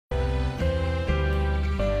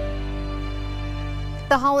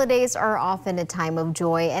The holidays are often a time of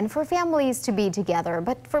joy and for families to be together,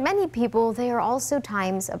 but for many people, they are also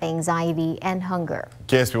times of anxiety and hunger.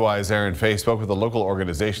 KSBY's Aaron Fay spoke with a local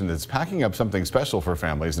organization that's packing up something special for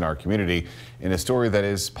families in our community in a story that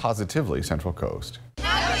is positively Central Coast.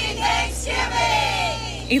 Happy Thanksgiving!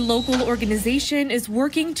 A local organization is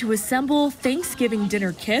working to assemble Thanksgiving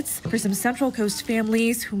dinner kits for some Central Coast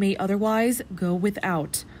families who may otherwise go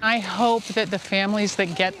without. I hope that the families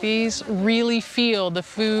that get these really feel the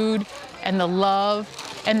food and the love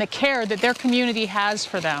and the care that their community has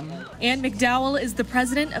for them. Ann McDowell is the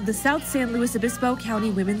president of the South San Luis Obispo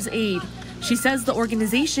County Women's Aid. She says the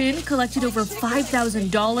organization collected over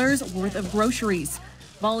 $5,000 worth of groceries.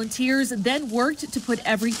 Volunteers then worked to put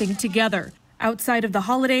everything together. Outside of the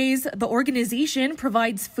holidays, the organization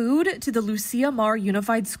provides food to the Lucia Mar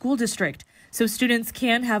Unified School District so students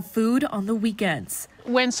can have food on the weekends.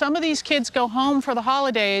 When some of these kids go home for the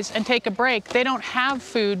holidays and take a break, they don't have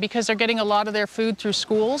food because they're getting a lot of their food through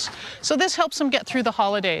schools. So this helps them get through the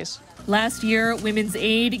holidays. Last year, Women's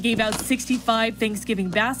Aid gave out 65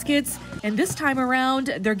 Thanksgiving baskets, and this time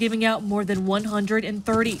around, they're giving out more than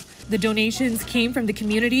 130. The donations came from the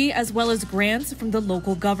community as well as grants from the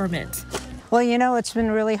local government. Well, you know, it's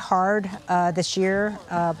been really hard this year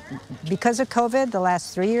because of COVID. The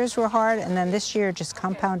last 3 years were hard, and then this year just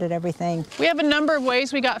compounded everything. We have a number of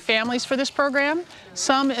ways we got families for this program.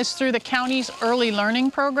 Some is through the county's early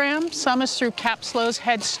learning program, some is through Capslow's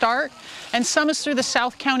Head Start, and some is through the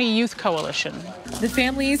South County Youth Coalition. The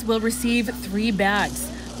families will receive 3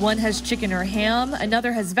 bags. One has chicken or ham,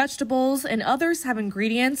 another has vegetables, and others have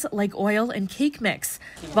ingredients like oil and cake mix.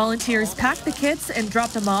 Volunteers pack the kits and drop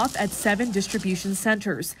them off at 7 distribution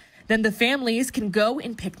centers. Then the families can go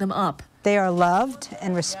and pick them up. They are loved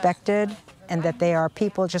and respected, and that they are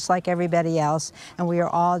people just like everybody else, and we are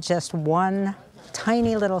all just one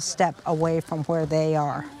tiny little step away from where they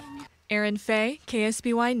are. Aaron Fay,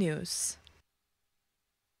 KSBY News.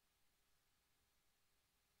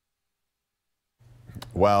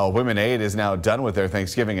 Well, Women Aid is now done with their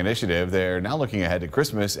Thanksgiving initiative. They're now looking ahead to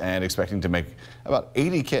Christmas and expecting to make about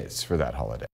 80 kits for that holiday.